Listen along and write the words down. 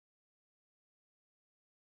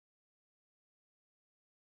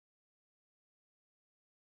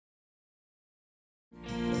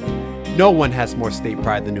No one has more state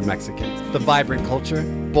pride than New Mexicans. The vibrant culture,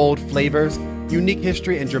 bold flavors, unique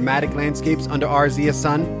history, and dramatic landscapes under our Zia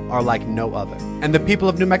sun are like no other. And the people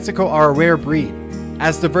of New Mexico are a rare breed.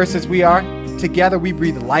 As diverse as we are, together we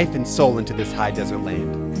breathe life and soul into this high desert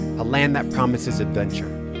land, a land that promises adventure.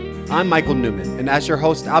 I'm Michael Newman, and as your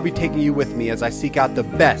host, I'll be taking you with me as I seek out the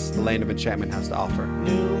best the Land of Enchantment has to offer.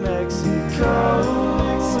 New Mexico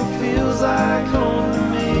feels like home to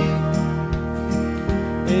me.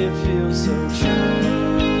 It feels so true.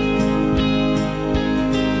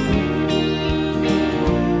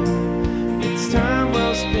 It's time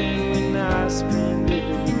well spent when I spend it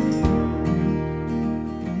with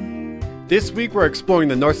you. This week we're exploring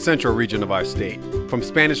the north central region of our state, from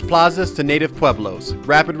Spanish plazas to native pueblos,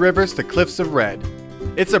 rapid rivers to cliffs of red.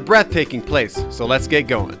 It's a breathtaking place, so let's get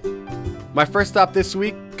going. My first stop this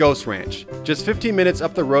week, Ghost Ranch, just 15 minutes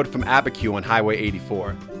up the road from Abiquiu on Highway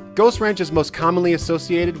 84. Ghost Ranch is most commonly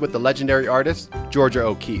associated with the legendary artist Georgia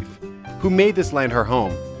O'Keeffe, who made this land her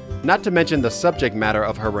home, not to mention the subject matter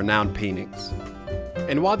of her renowned paintings.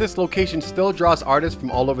 And while this location still draws artists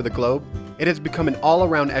from all over the globe, it has become an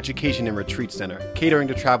all-around education and retreat center, catering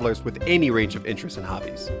to travelers with any range of interests and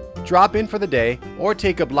hobbies. Drop in for the day, or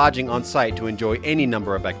take up lodging on site to enjoy any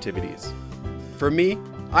number of activities. For me,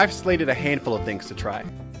 I've slated a handful of things to try.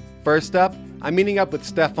 First up, I'm meeting up with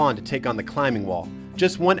Stefan to take on the climbing wall,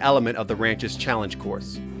 just one element of the ranch's challenge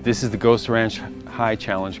course. This is the Ghost Ranch High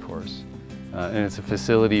Challenge course, and it's a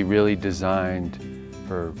facility really designed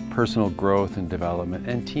for personal growth and development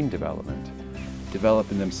and team development.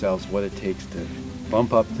 Developing themselves what it takes to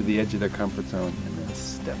bump up to the edge of their comfort zone and then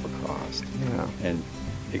step across and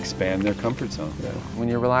expand their comfort zone. Yeah. When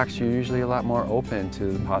you're relaxed, you're usually a lot more open to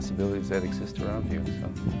the possibilities that exist around you. So,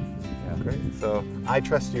 yeah. Great. So I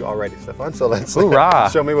trust you already, Stefan. So let's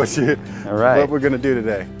show me what we're gonna do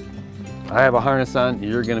today. I have a harness on.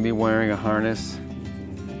 You're gonna be wearing a harness.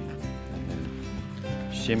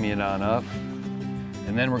 Shimmy it on up,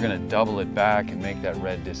 and then we're gonna double it back and make that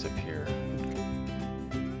red disappear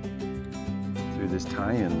through this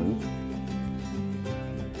tie-in loop.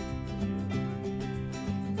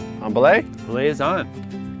 On belay? Belay is on.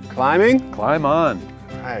 Climbing? Climb on.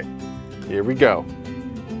 All right, here we go.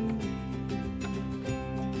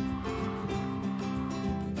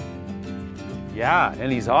 Yeah,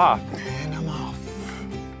 and he's off. And I'm off.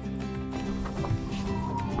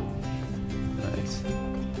 Nice.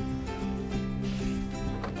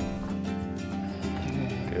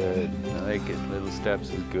 Good. I like it. Little steps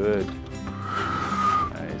is good.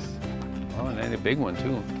 Nice. Oh, and a big one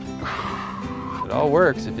too. It all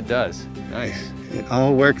works if it does. Nice. It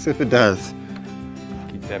all works if it does.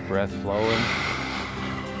 Keep that breath flowing.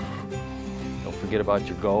 Don't forget about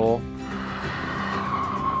your goal.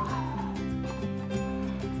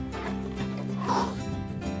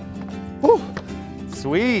 Woo.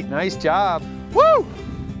 Sweet, nice job. Woo!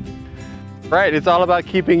 Right, it's all about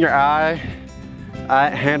keeping your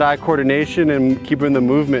hand-eye coordination and keeping the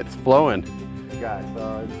movements flowing. Guys,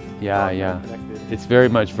 so yeah. It's very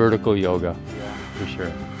much vertical yoga, for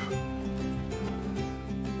sure.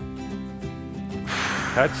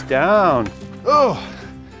 Touchdown. Oh,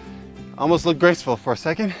 almost looked graceful for a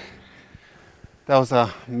second. That was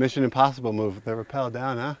a Mission Impossible move with the rappel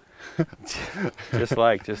down, huh? just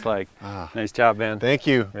like. Nice job, man. Thank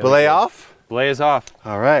you. Really Belay good. off? Belay is off.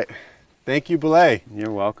 All right. Thank you, belay.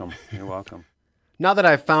 You're welcome. You're welcome. Now that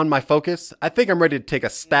I've found my focus, I think I'm ready to take a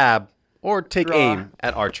stab or take aim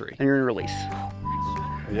at archery. And you're gonna release.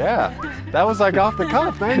 Yeah, that was like off the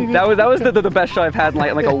cuff, man. That was the best shot I've had in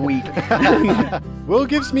like a week. Will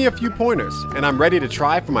gives me a few pointers, and I'm ready to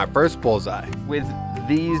try for my first bullseye. With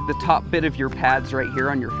the top bit of your pads right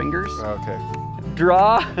here on your fingers. Okay.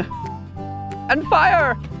 Draw and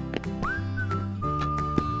fire.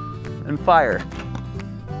 And fire.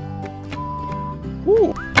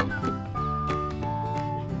 Woo.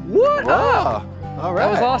 What? Wow. All right.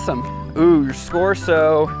 That was awesome. Ooh, your score,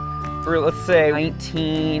 so for let's say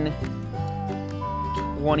 19,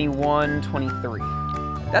 21, 23.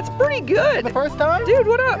 That's pretty good. The first time? Dude,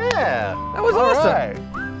 what up? Yeah. That was awesome.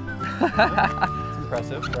 Right. That's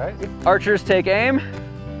impressive, right? Archers take aim,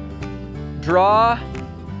 draw,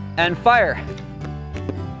 and fire.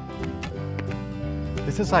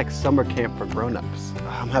 This is like summer camp for grown-ups.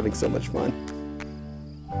 I'm having so much fun.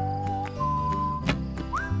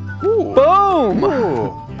 Ooh. Boom!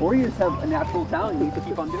 Ooh. Or you just have a natural talent, you need to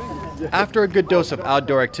keep on doing it. After a good dose of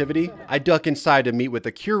outdoor activity, I duck inside to meet with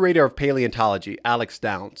the curator of paleontology, Alex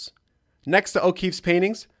Downs. Next to O'Keeffe's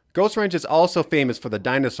paintings, Ghost Ranch is also famous for the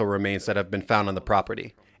dinosaur remains that have been found on the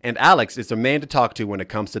property. And Alex is the man to talk to when it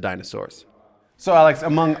comes to dinosaurs. So Alex,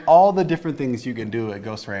 among all the different things you can do at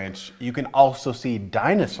Ghost Ranch, you can also see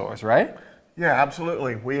dinosaurs, right? Yeah,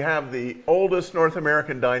 absolutely. We have the oldest North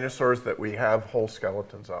American dinosaurs that we have whole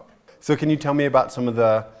skeletons of. So can you tell me about some of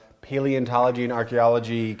the paleontology and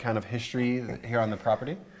archaeology kind of history here on the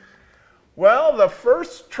property? Well, the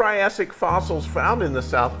first Triassic fossils found in the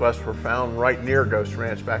Southwest were found right near Ghost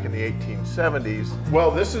Ranch back in the 1870s. Well,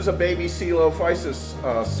 this is a baby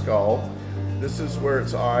Coelophysis skull. This is where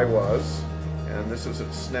its eye was, and this is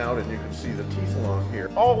its snout, and you can see the teeth along here.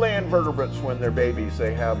 All land vertebrates, when they're babies,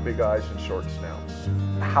 they have big eyes and short snouts.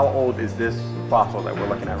 How old is this fossil that we're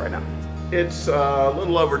looking at right now? It's a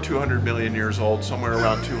little over 200 million years old, somewhere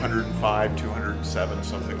around 205, 207,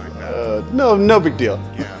 something like that. No big deal.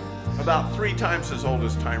 Yeah, about 3 times as old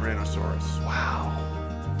as Tyrannosaurus.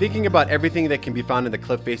 Wow. Thinking about everything that can be found in the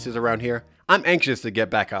cliff faces around here, I'm anxious to get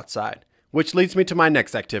back outside, which leads me to my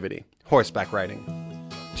next activity, horseback riding.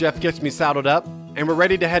 Jeff gets me saddled up, and we're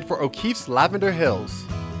ready to head for O'Keefe's Lavender Hills.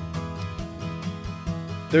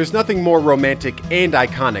 There's nothing more romantic and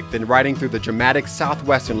iconic than riding through the dramatic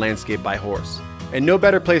southwestern landscape by horse, and no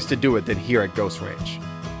better place to do it than here at Ghost Ranch.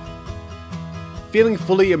 Feeling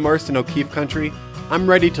fully immersed in O'Keefe country, I'm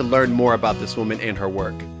ready to learn more about this woman and her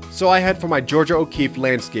work. So I head for my Georgia O'Keeffe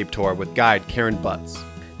landscape tour with guide Karen Butts.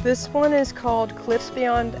 This one is called Cliffs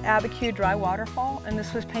Beyond Abiquiu Dry Waterfall, and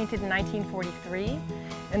this was painted in 1943.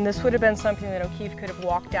 And this would have been something that O'Keeffe could have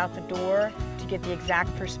walked out the door to get the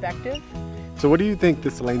exact perspective. So what do you think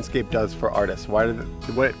this landscape does for artists?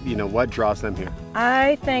 What draws them here?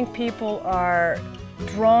 I think people are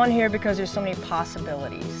drawn here because there's so many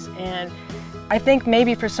possibilities. And I think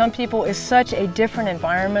maybe for some people it's such a different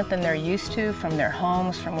environment than they're used to from their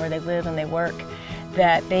homes, from where they live and they work,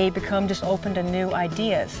 that they become just open to new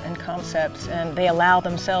ideas and concepts, and they allow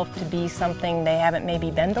themselves to be something they haven't maybe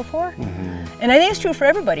been before. And I think it's true for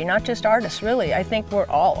everybody, not just artists, really. I think we're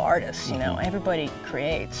all artists, you know, everybody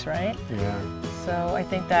creates, right? Yeah. So I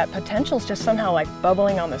think that potential's just somehow like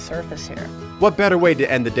bubbling on the surface here. What better way to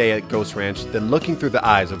end the day at Ghost Ranch than looking through the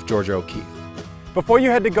eyes of Georgia O'Keeffe? Before you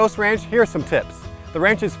head to Ghost Ranch, here are some tips. The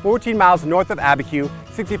ranch is 14 miles north of Abiquiu,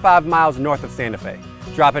 65 miles north of Santa Fe.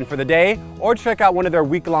 Drop in for the day or check out one of their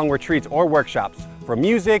week-long retreats or workshops. From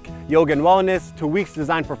music, yoga and wellness, to weeks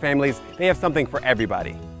designed for families, they have something for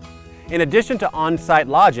everybody. In addition to on-site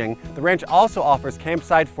lodging, the ranch also offers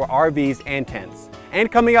campsites for RVs and tents.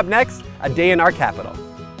 And coming up next, a day in our capital.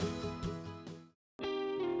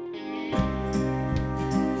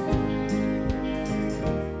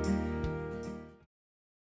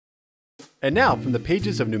 And now from the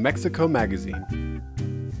pages of New Mexico Magazine.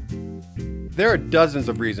 There are dozens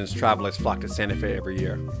of reasons travelers flock to Santa Fe every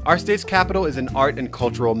year. Our state's capital is an art and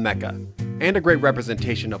cultural mecca, and a great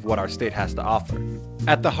representation of what our state has to offer.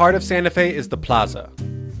 At the heart of Santa Fe is the Plaza.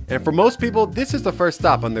 And for most people, this is the first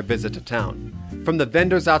stop on their visit to town. From the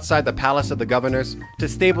vendors outside the Palace of the Governors, to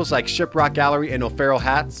staples like Shiprock Gallery and O'Farrell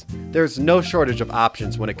Hats, there's no shortage of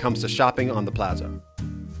options when it comes to shopping on the Plaza.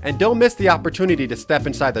 And don't miss the opportunity to step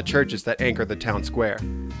inside the churches that anchor the town square.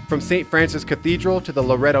 From St. Francis Cathedral to the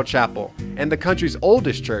Loretto Chapel, and the country's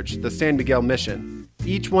oldest church, the San Miguel Mission,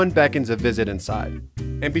 each one beckons a visit inside.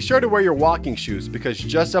 And be sure to wear your walking shoes, because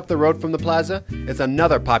just up the road from the plaza is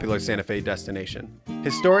another popular Santa Fe destination,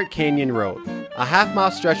 Historic Canyon Road, a half-mile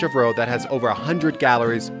stretch of road that has over 100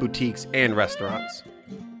 galleries, boutiques, and restaurants.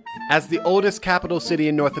 As the oldest capital city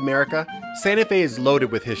in North America, Santa Fe is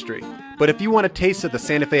loaded with history. But if you want a taste of the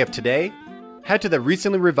Santa Fe of today, head to the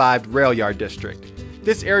recently revived Rail Yard District.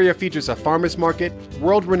 This area features a farmer's market,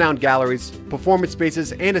 world-renowned galleries, performance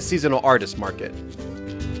spaces, and a seasonal artist market.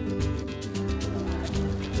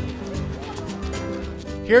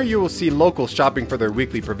 Here you will see locals shopping for their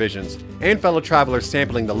weekly provisions, and fellow travelers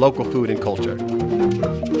sampling the local food and culture.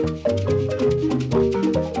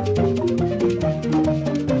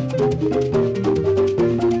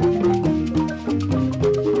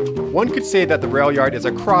 One could say that the rail yard is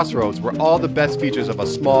a crossroads where all the best features of a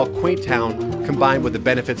small, quaint town combine with the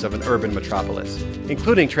benefits of an urban metropolis,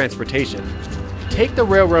 including transportation. Take the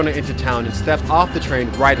rail runner into town and step off the train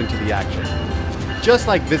right into the action. Just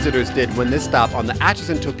like visitors did when this stop on the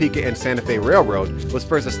Atchison, Topeka, and Santa Fe Railroad was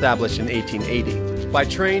first established in 1880. By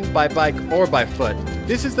train, by bike, or by foot,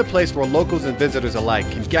 this is the place where locals and visitors alike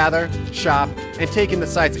can gather, shop, and take in the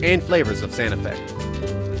sights and flavors of Santa Fe.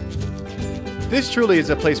 This truly is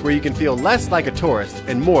a place where you can feel less like a tourist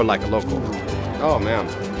and more like a local. Oh man,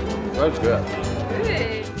 that's good.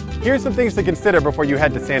 Here's some things to consider before you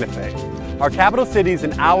head to Santa Fe. Our capital city is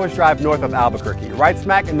an hour's drive north of Albuquerque, right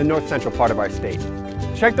smack in the north central part of our state.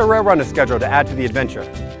 Check the rail runner schedule to add to the adventure.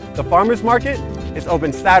 The farmers market is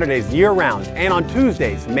open Saturdays year-round and on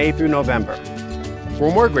Tuesdays, May through November.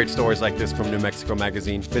 For more great stories like this from New Mexico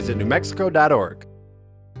Magazine, visit newmexico.org.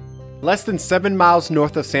 Less than 7 miles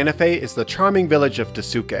north of Santa Fe is the charming village of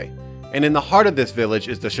Tesuque, and in the heart of this village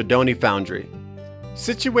is the Shidoni Foundry.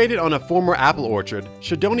 Situated on a former apple orchard,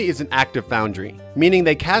 Shidoni is an active foundry, meaning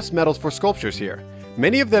they cast metals for sculptures here,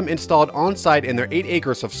 many of them installed on-site in their 8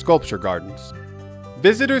 acres of sculpture gardens.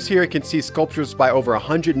 Visitors here can see sculptures by over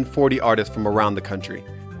 140 artists from around the country,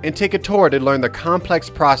 and take a tour to learn the complex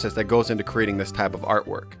process that goes into creating this type of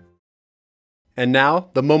artwork. And now,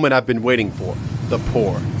 the moment I've been waiting for, the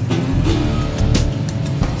pour.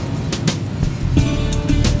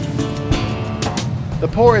 The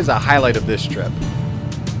pour is a highlight of this trip.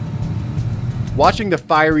 Watching the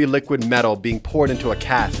fiery liquid metal being poured into a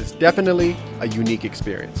cast is definitely a unique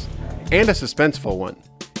experience, and a suspenseful one.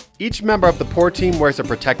 Each member of the pour team wears a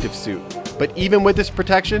protective suit, but even with this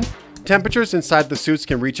protection, temperatures inside the suits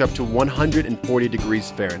can reach up to 140 degrees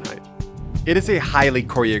Fahrenheit. It is a highly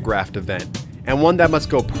choreographed event, and one that must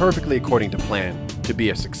go perfectly according to plan to be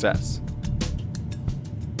a success.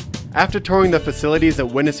 After touring the facilities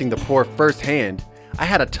and witnessing the pour firsthand, I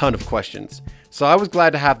had a ton of questions, so I was glad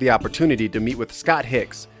to have the opportunity to meet with Scott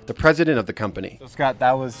Hicks, the president of the company. So Scott,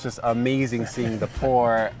 that was just amazing seeing the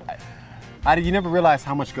pour. You never realize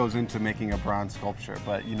how much goes into making a bronze sculpture,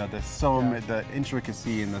 but you know, there's the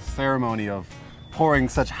intricacy and the ceremony of pouring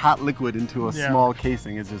such hot liquid into a small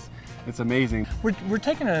casing is just, it's amazing. We're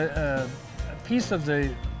taking a piece of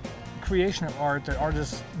the creation of art that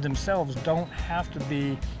artists themselves don't have to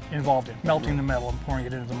be involved in, melting the metal and pouring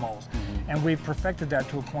it into the molds. And we perfected that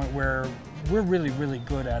to a point where we're really, really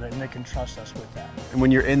good at it, and they can trust us with that. And when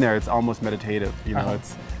you're in there, it's almost meditative. You know,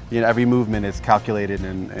 it's, you know, every movement is calculated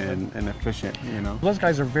and efficient. You know, those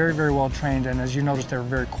guys are very, very well trained, and as you notice, they're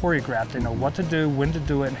very choreographed. They know what to do, when to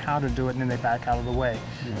do it, and how to do it, and then they back out of the way.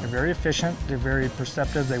 They're very efficient. They're very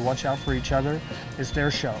perceptive. They watch out for each other. It's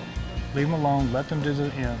their show. Leave them alone, let them do the,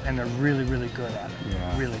 you know, and they're really, really good at it.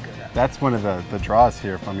 Yeah. Really good at it. That's one of the draws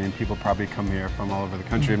here. I mean, people probably come here from all over the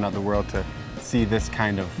country, if not the world, to see this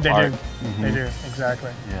kind of art. They do,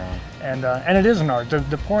 exactly. Yeah. And it is an art.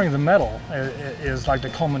 The pouring of the metal is like the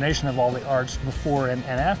culmination of all the arts before and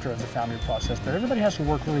after of the foundry process. But everybody has to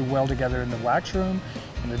work really well together in the wax room,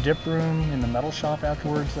 in the dip room, in the metal shop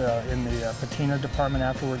afterwards, in the patina department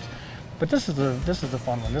afterwards. But this is the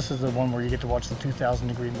fun one. This is the one where you get to watch the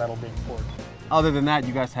 2,000-degree metal being poured. Other than that,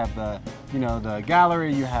 you guys have the, you know, the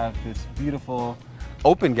gallery. You have this beautiful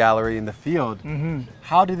open gallery in the field.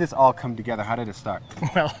 How did this all come together? How did it start?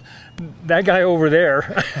 Well, that guy over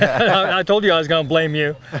there, I told you I was going to blame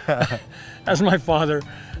you. That's my father.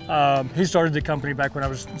 He started the company back when I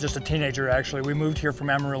was just a teenager, actually. We moved here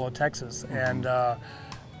from Amarillo, Texas, and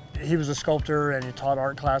he was a sculptor and he taught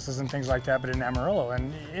art classes and things like that, but in Amarillo.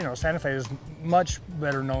 And you know, Santa Fe is much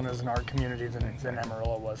better known as an art community than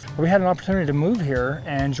Amarillo was. We had an opportunity to move here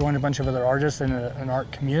and join a bunch of other artists in an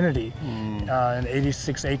art community, an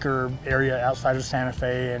 86-acre area outside of Santa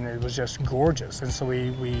Fe, and it was just gorgeous. And so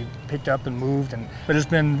we picked up and moved, but it's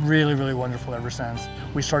been really, really wonderful ever since.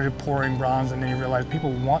 We started pouring bronze, and then you realize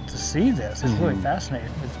people want to see this. It's really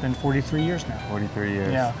fascinating. It's been 43 years now. 43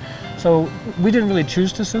 years. Yeah. So we didn't really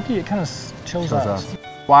choose Tesuque. It kind of chose us.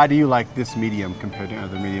 Why do you like this medium compared to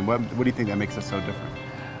other medium? What do you think that makes it so different?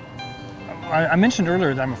 I mentioned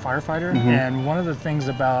earlier that I'm a firefighter, and one of the things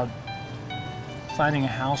about fighting a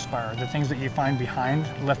house fire, the things that you find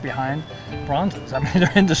left behind, bronzes. I mean,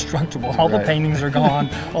 they're indestructible. All the paintings are gone,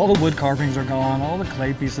 all the wood carvings are gone, all the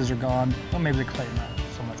clay pieces are gone. Well, maybe the clay not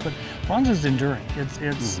so much, but bronze is enduring.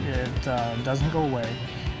 It doesn't go away.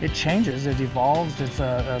 It changes, it evolves, it's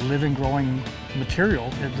a living, growing material.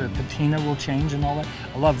 The patina will change and all that.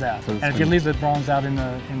 I love that. So and if you leave the bronze out in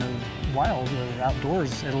the wild or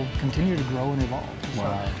outdoors, it'll continue to grow and evolve.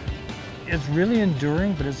 Wow. So it's really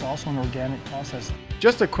enduring, but it's also an organic process.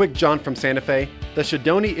 Just a quick jaunt from Santa Fe, the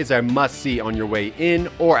Shidoni is a must-see on your way in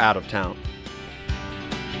or out of town.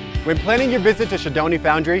 When planning your visit to Shidoni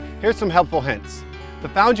Foundry, here's some helpful hints. The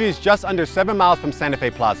foundry is just under 7 miles from Santa Fe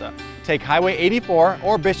Plaza. Take Highway 84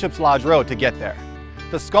 or Bishop's Lodge Road to get there.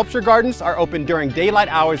 The sculpture gardens are open during daylight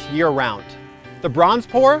hours year-round. The bronze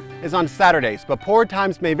pour is on Saturdays, but pour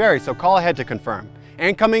times may vary, so call ahead to confirm.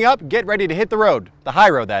 And coming up, get ready to hit the road, the high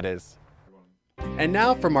road that is. And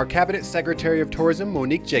now from our Cabinet Secretary of Tourism,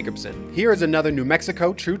 Monique Jacobson, here is another New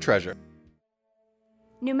Mexico true treasure.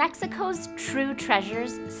 New Mexico's true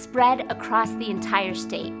treasures spread across the entire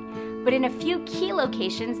state, but in a few key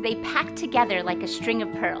locations, they pack together like a string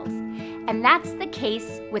of pearls. And that's the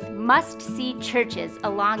case with must-see churches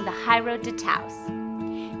along the high road to Taos.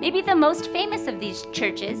 Maybe the most famous of these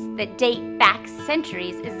churches that date back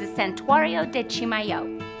centuries is the Santuario de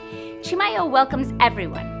Chimayo. Chimayo welcomes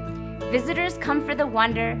everyone. Visitors come for the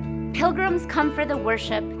wonder, pilgrims come for the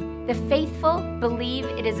worship, the faithful believe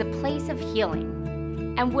it is a place of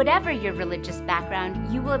healing. And whatever your religious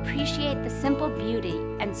background, you will appreciate the simple beauty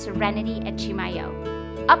and serenity at Chimayo.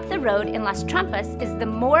 Up the road in Las Trampas is the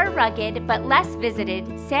more rugged but less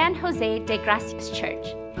visited San Jose de Gracias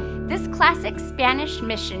Church. This classic Spanish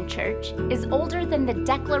mission church is older than the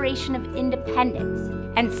Declaration of Independence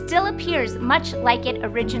and still appears much like it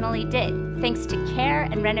originally did, thanks to care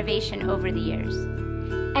and renovation over the years.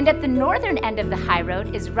 And at the northern end of the high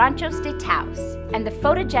road is Ranchos de Taos and the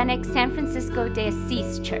photogenic San Francisco de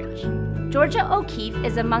Asís Church. Georgia O'Keeffe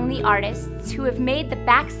is among the artists who have made the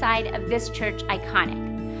backside of this church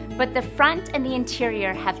iconic, but the front and the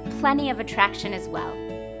interior have plenty of attraction as well.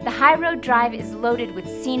 The high road drive is loaded with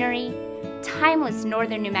scenery, timeless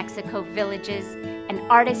northern New Mexico villages, and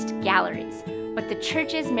artist galleries, but the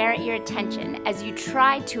churches merit your attention as you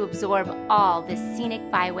try to absorb all this scenic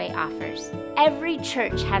byway offers. Every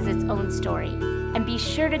church has its own story, and be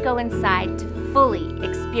sure to go inside to fully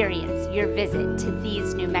experience your visit to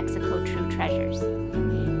these New Mexico true treasures.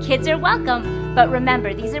 Kids are welcome, but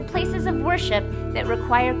remember, these are places of worship that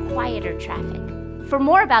require quieter traffic. For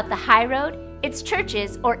more about the high road, its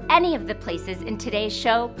churches, or any of the places in today's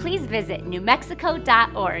show, please visit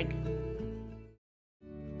newmexico.org.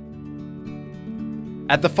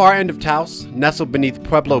 At the far end of Taos, nestled beneath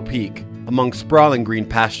Pueblo Peak, among sprawling green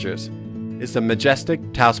pastures, is the majestic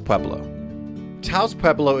Taos Pueblo. Taos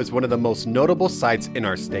Pueblo is one of the most notable sites in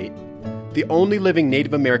our state. The only living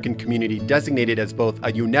Native American community designated as both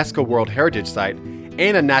a UNESCO World Heritage Site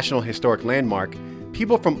and a National Historic Landmark,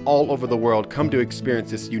 people from all over the world come to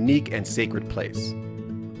experience this unique and sacred place.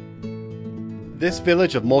 This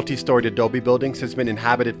village of multi-storied adobe buildings has been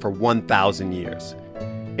inhabited for 1,000 years.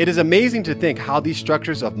 It is amazing to think how these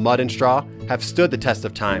structures of mud and straw have stood the test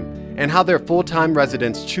of time, and how their full-time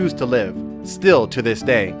residents choose to live, still to this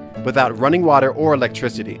day, without running water or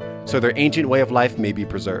electricity, so their ancient way of life may be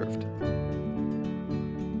preserved.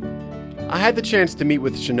 I had the chance to meet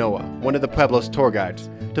with Shinoa, one of the Pueblo's tour guides,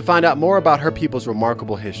 to find out more about her people's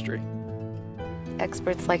remarkable history.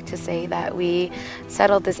 Experts like to say that we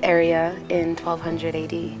settled this area in 1200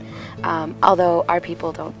 AD. Although our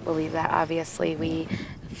people don't believe that, obviously. We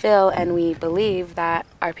feel and we believe that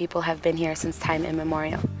our people have been here since time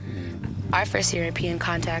immemorial. Our first European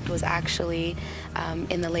contact was actually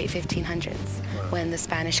in the late 1500s when the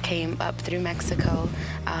Spanish came up through Mexico.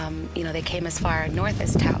 They came as far north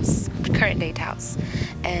as Taos, current day Taos.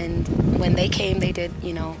 And when they came, they did,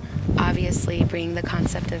 obviously bring the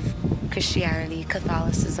concept of Christianity,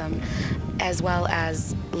 Catholicism, as well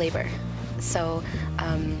as labor. So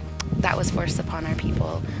that was forced upon our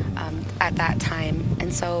people at that time.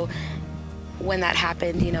 And so when that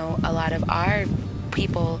happened, a lot of our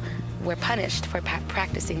people were punished for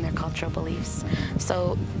practicing their cultural beliefs.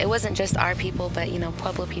 So it wasn't just our people, but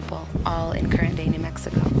Pueblo people, all in current day New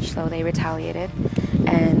Mexico. So they retaliated,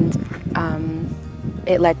 and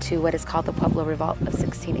it led to what is called the Pueblo Revolt of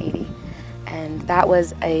 1680. And that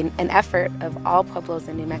was an effort of all Pueblos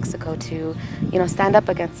in New Mexico to, stand up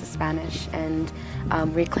against the Spanish and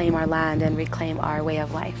reclaim our land and reclaim our way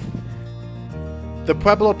of life. The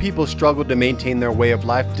Pueblo people's struggle to maintain their way of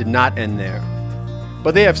life did not end there.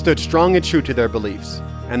 But they have stood strong and true to their beliefs,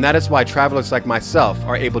 and that is why travelers like myself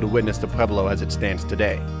are able to witness the Pueblo as it stands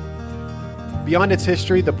today. Beyond its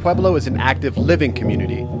history, the Pueblo is an active, living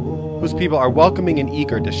community whose people are welcoming and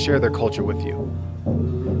eager to share their culture with you.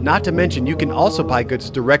 Not to mention, you can also buy goods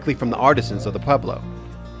directly from the artisans of the Pueblo.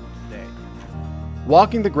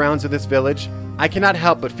 Walking the grounds of this village, I cannot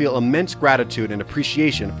help but feel immense gratitude and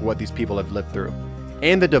appreciation for what these people have lived through,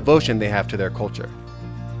 and the devotion they have to their culture.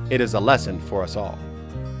 It is a lesson for us all.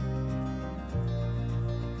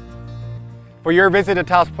 For your visit to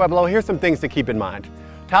Taos Pueblo, here's some things to keep in mind.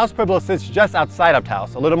 Taos Pueblo sits just outside of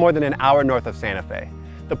Taos, a little more than an hour north of Santa Fe.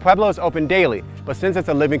 The Pueblo is open daily, but since it's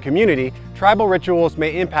a living community, tribal rituals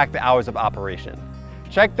may impact the hours of operation.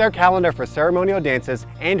 Check their calendar for ceremonial dances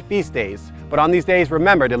and feast days, but on these days,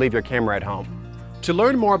 remember to leave your camera at home. To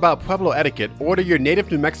learn more about Pueblo etiquette, order your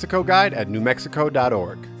Native New Mexico guide at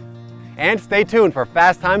newmexico.org. And stay tuned for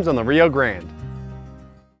Fast Times on the Rio Grande.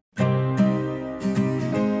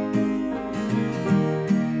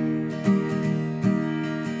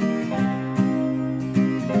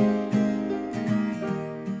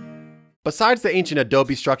 Besides the ancient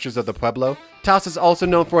adobe structures of the Pueblo, Taos is also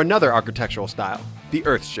known for another architectural style, the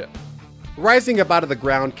earthship. Rising up out of the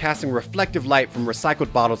ground, casting reflective light from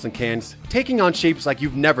recycled bottles and cans, taking on shapes like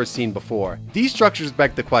you've never seen before, these structures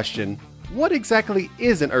beg the question, what exactly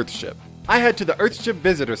is an earthship? I head to the Earthship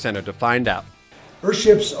Visitor Center to find out.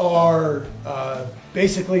 Earthships are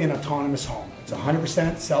basically an autonomous home. It's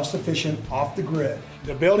 100% self-sufficient, off the grid.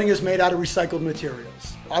 The building is made out of recycled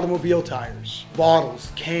materials, automobile tires,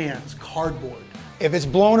 bottles, cans, cardboard. If it's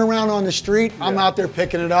blowing around on the street, I'm out there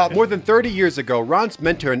picking it up. More than 30 years ago, Ron's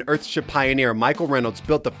mentor and Earthship pioneer Michael Reynolds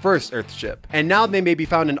built the first Earthship, and now they may be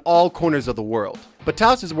found in all corners of the world. But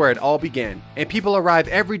Taos is where it all began, and people arrive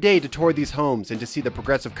every day to tour these homes and to see the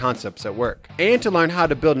progressive concepts at work, and to learn how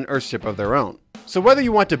to build an Earthship of their own. So whether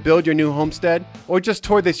you want to build your new homestead, or just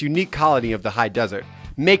tour this unique colony of the high desert,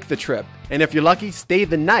 make the trip, and if you're lucky, stay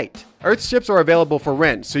the night. Earthships are available for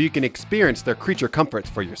rent, so you can experience their creature comforts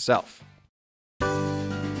for yourself.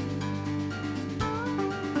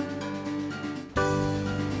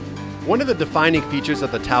 One of the defining features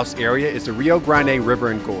of the Taos area is the Rio Grande River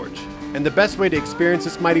and Gorge, and the best way to experience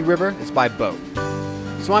this mighty river is by boat.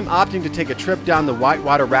 So I'm opting to take a trip down the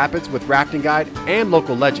Whitewater Rapids with rafting guide and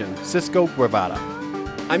local legend, Cisco Guevara.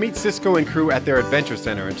 I meet Cisco and crew at their adventure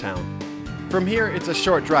center in town. From here, it's a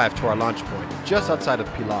short drive to our launch point, just outside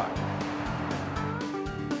of Pilar.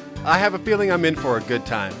 I have a feeling I'm in for a good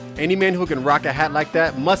time. Any man who can rock a hat like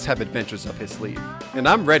that must have adventures up his sleeve, and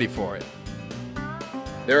I'm ready for it.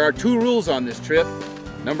 There are 2 rules on this trip.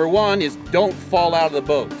 Number 1 is don't fall out of the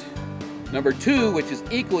boat. Number 2, which is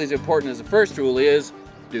equally as important as the first rule, is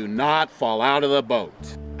do not fall out of the boat.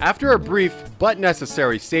 After a brief but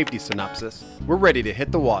necessary safety synopsis, we're ready to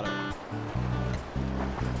hit the water.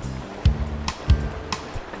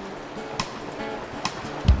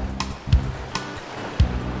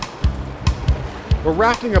 We're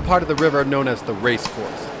rafting a part of the river known as the race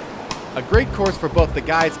course. A great course for both the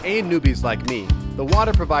guides and newbies like me. The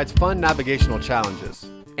water provides fun navigational challenges.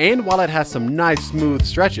 And while it has some nice smooth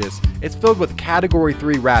stretches, it's filled with Category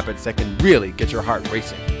 3 rapids that can really get your heart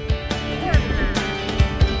racing.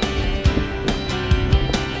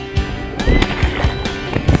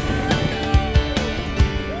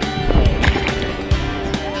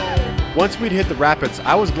 Once we'd hit the rapids,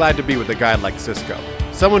 I was glad to be with a guide like Cisco,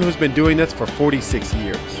 someone who's been doing this for 46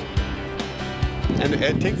 years. And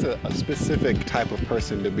it takes a specific type of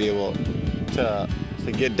person to be able to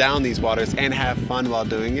get down these waters and have fun while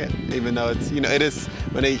doing it, even though it's, it is,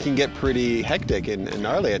 when it can get pretty hectic and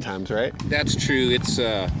gnarly at times, right? That's true. It's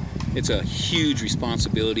a huge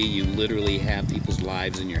responsibility. You literally have people's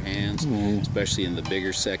lives in your hands, especially in the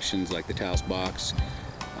bigger sections like the Taos Box.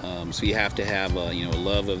 So you have to have a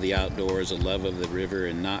love of the outdoors, a love of the river,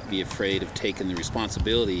 and not be afraid of taking the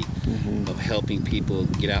responsibility of helping people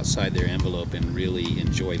get outside their envelope and really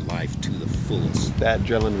enjoy life to the fullest. That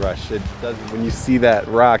adrenaline rush, it does, when you see that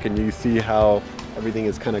rock and you see how everything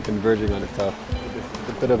is kind of converging on itself,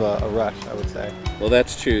 it's a bit of a rush, I would say. Well,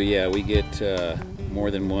 that's true, yeah. We get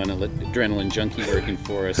more than one adrenaline junkie working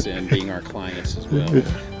for us and being our clients as well.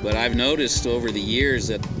 But I've noticed over the years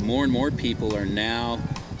that more and more people are now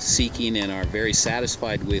seeking and are very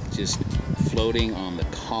satisfied with just floating on the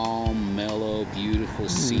calm, mellow, beautiful,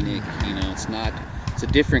 scenic, it's a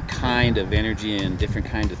different kind of energy and different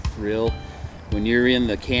kind of thrill. When you're in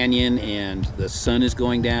the canyon and the sun is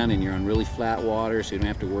going down and you're on really flat water, so you don't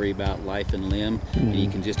have to worry about life and limb, and you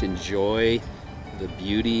can just enjoy the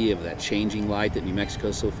beauty of that changing light that New Mexico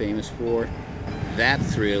is so famous for, that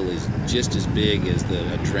thrill is just as big as the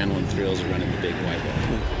adrenaline thrills of running the big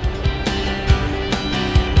whitewater.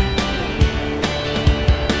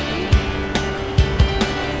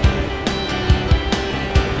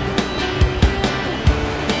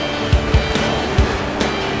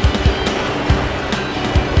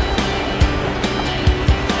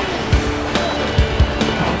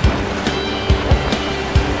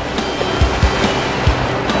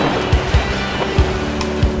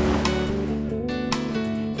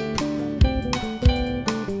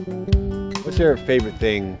 What's your favorite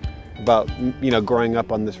thing about, growing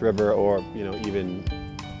up on this river or, even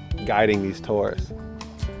guiding these tours?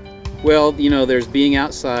 Well, there's being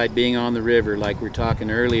outside, being on the river, like we were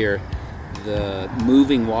talking earlier. The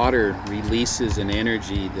moving water releases an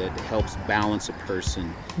energy that helps balance a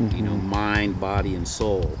person, mind, body, and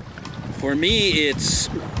soul. For me, it's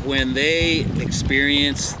when they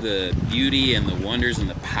experience the beauty and the wonders and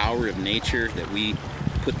the power of nature that we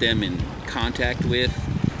put them in contact with,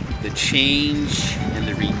 the change and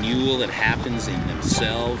the renewal that happens in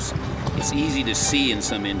themselves. It's easy to see in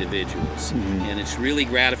some individuals, and it's really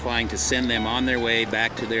gratifying to send them on their way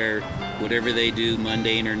back to their whatever they do,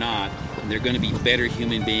 mundane or not, and they're going to be better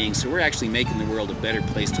human beings. So we're actually making the world a better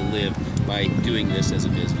place to live by doing this as a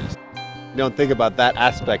business. You don't think about that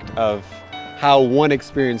aspect of how one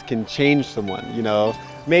experience can change someone,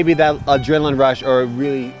 maybe that adrenaline rush or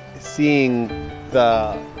really seeing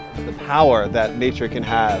the the power that nature can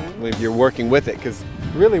have when you're working with it. Because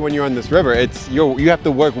really, when you're on this river, you have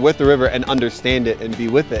to work with the river and understand it and be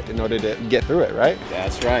with it in order to get through it, right?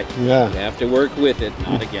 That's right. Yeah. You have to work with it,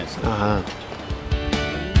 not against it.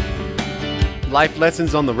 Life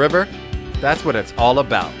lessons on the river, that's what it's all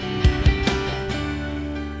about.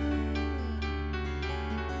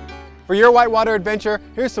 For your whitewater adventure,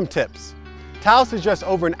 here's some tips. Taos is just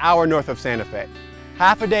over an hour north of Santa Fe.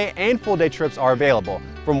 Half-a-day and full-day trips are available,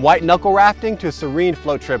 from white knuckle rafting to serene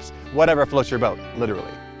float trips, whatever floats your boat,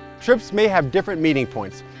 literally. Trips may have different meeting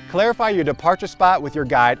points. Clarify your departure spot with your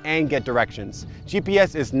guide and get directions.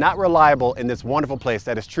 GPS is not reliable in this wonderful place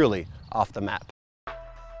that is truly off the map.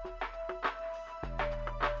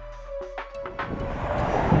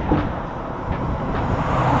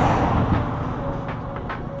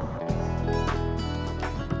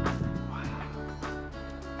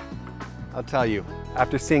 I'll tell you,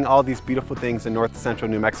 after seeing all these beautiful things in north central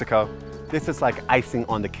New Mexico, this is like icing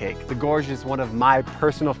on the cake. The Gorge is one of my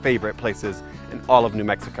personal favorite places in all of New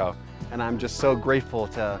Mexico. And I'm just so grateful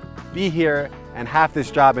to be here and have this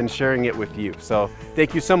job and sharing it with you. So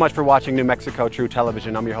thank you so much for watching New Mexico True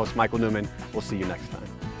Television. I'm your host, Michael Newman. We'll see you next time.